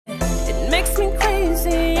makes me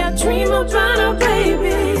crazy. I dream about our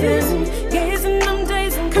babies. Gazing them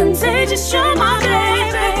days and contagious, you're my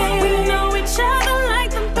baby. We know each other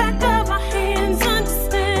like the back of our hands.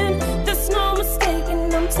 Understand, there's no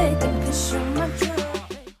mistaking, I'm taking this, you're my drug.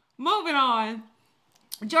 Moving on.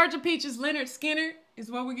 Georgia Peach's Lynyrd Skynryd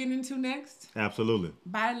is what we're getting into next. Absolutely.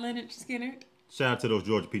 By Lynyrd Skynryd. Shout out to those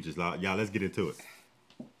Georgia Peaches, y'all. Let's get into it.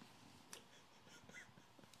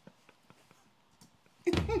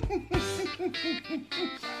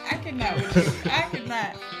 I cannot with you. I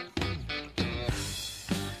cannot.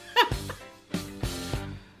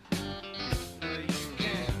 You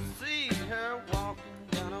can see her walking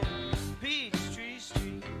down on Peachtree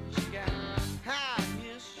Street. She got high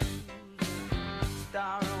heel shoes and a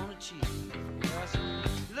star on her cheek. Well,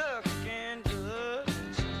 she's looking good.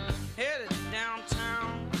 She's headed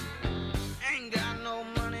downtown. Ain't got no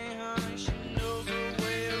money, honey. She knows her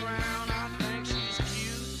way around. I think she's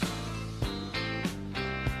cute.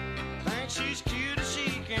 Think she's cute as she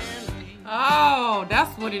can be. Oh,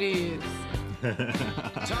 that's what it is.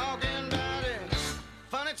 Talking about it,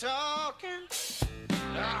 funny talking.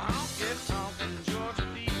 I'll get talking Georgia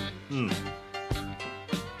Peach.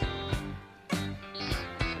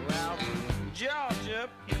 Well, Georgia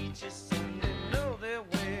Peaches, and they know their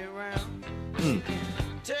way around. You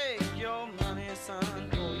can take your money, son,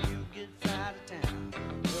 or you get out of town.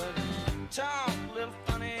 But talk a little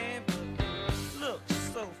funny, but they look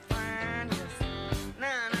so fine. Yes, 9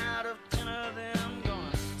 out of 10 of them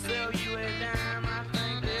gonna sell you a dime. I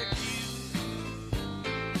think they're cute.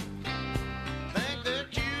 Think they're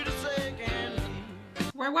cute as they can be.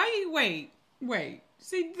 Why you wait?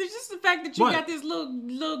 See, there's just the fact that you What? got this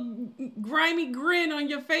little grimy grin on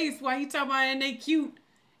your face while he talking about and they cute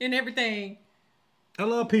and everything. I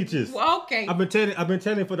love peaches. Well, okay. I've been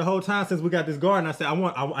telling you for the whole time since we got this garden. I said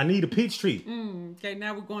I need a peach tree. Okay,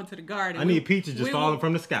 now we're going to the garden. I need peaches just falling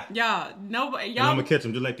from the sky. Y'all, nobody, And y'all. I'm gonna catch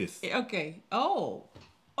them just like this. Okay. Oh,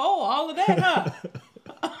 all of that, huh?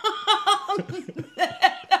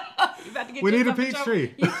 You about to get We need a yourself in peach trouble.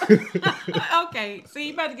 tree. Okay, see,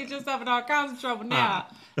 you about to get yourself in all kinds of trouble now.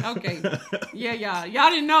 Okay, yeah, y'all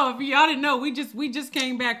didn't know. If y'all didn't know, we just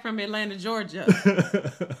came back from Atlanta, Georgia.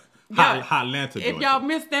 Hot Atlanta, If Georgia. y'all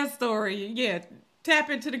missed that story, yeah, tap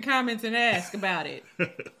into the comments and ask about it.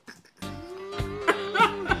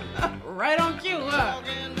 Right on cue, huh?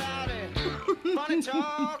 Talking about it, funny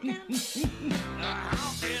talking.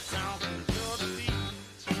 I'll get talking Georgia Peach.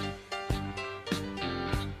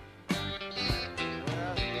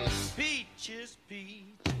 Well, peaches,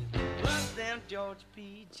 love them Georgia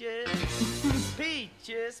peaches.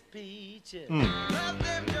 Peaches, love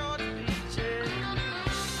them Georgia peaches.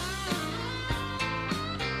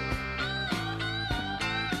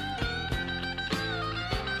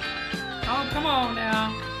 Oh, come on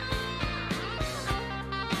now.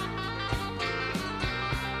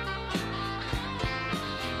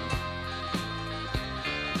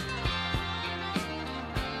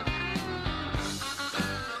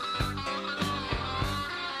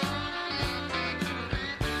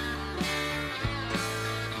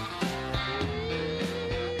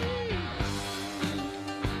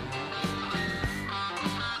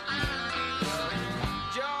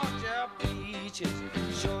 Georgia peaches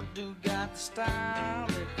sure do got the style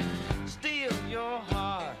that steal your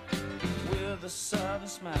heart with a southern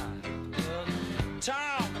smile. Well,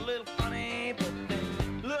 talk a little funny, but they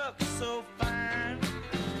look so fine.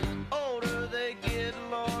 Older they get,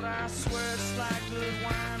 Lord, I swear it's like good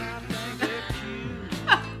wine. I think they're cute.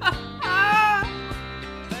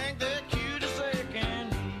 Think they're cute as they can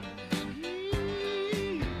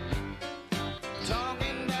be.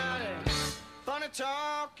 Talking about it, funny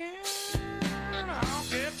talking. I'll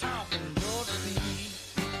get talking Georgia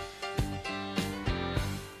Peach.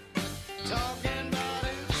 Talking about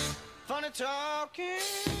it, funny talking.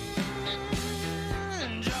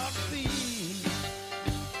 Georgia Peach.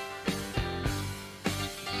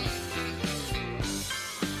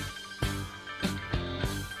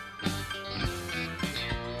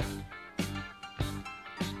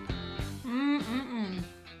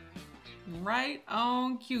 Right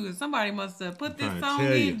on cue. Somebody must have put this trying to song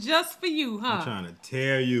tell in you. just for you, huh? I'm trying to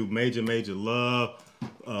tell you, major love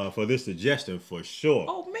for this suggestion for sure.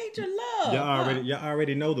 Oh, major love. Y'all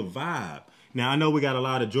already know the vibe. Now I know we got a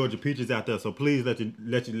lot of Georgia peaches out there, so please let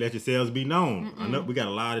yourselves be known. I know we got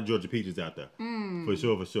a lot of Georgia peaches out there, for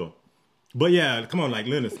sure. But yeah, come on, like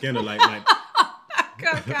Lynyrd Skynryd, like.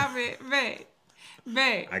 Comment, babe.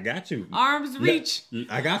 I got you. Arms reach.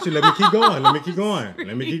 I got you. Let me keep going. I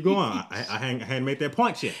hadn't made that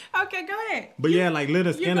point yet. Okay, go ahead. But yeah, like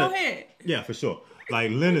Lynyrd Skynrd. You go ahead. Yeah, for sure.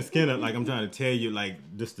 Like Lynyrd Skynryd, like I'm trying to tell you, like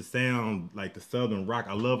just the sound, like the Southern rock.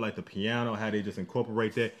 I love like the piano, how they just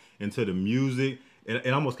incorporate that into the music.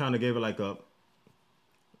 It almost kind of gave it like a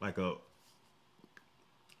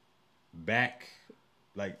back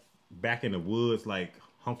in the woods, like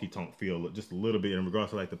honky tonk feel, just a little bit in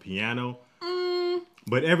regards to like the piano.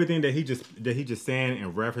 But everything that he just saying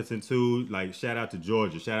and referencing to, like shout out to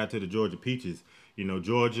Georgia, shout out to the Georgia Peaches. You know,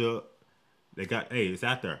 Georgia, they got, hey, it's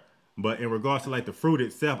out there. But in regards to like the fruit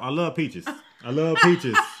itself, I love peaches. I love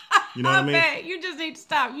peaches. You know what I mean? Man, you just need to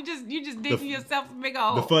stop. You just digging yourself a big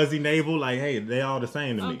hole. The fuzzy navel, like, hey, they all the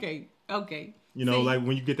same to me. Okay. You know, like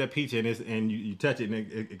when you get that peach and you touch it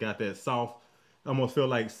and it got that soft, almost feel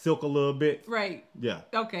like silk a little bit. Right. Yeah.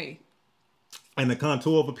 Okay. And the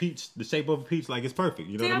contour of a peach, the shape of a peach, like it's perfect.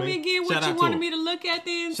 You know what I mean? Tell me again what you wanted me to look at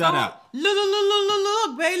then. Shout out.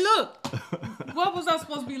 Look, babe, look. What was I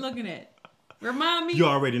supposed to be looking at? Remind me. You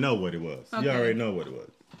already know what it was. Okay. You already know what it was.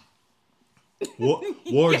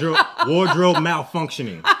 Wardrobe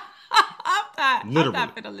malfunctioning. I'm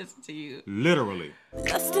not gonna listen to you. Literally.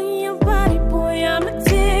 Lust in your body, boy, I'm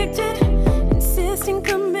addicted. Insisting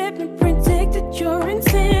commitment, predicted your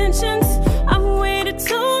intentions.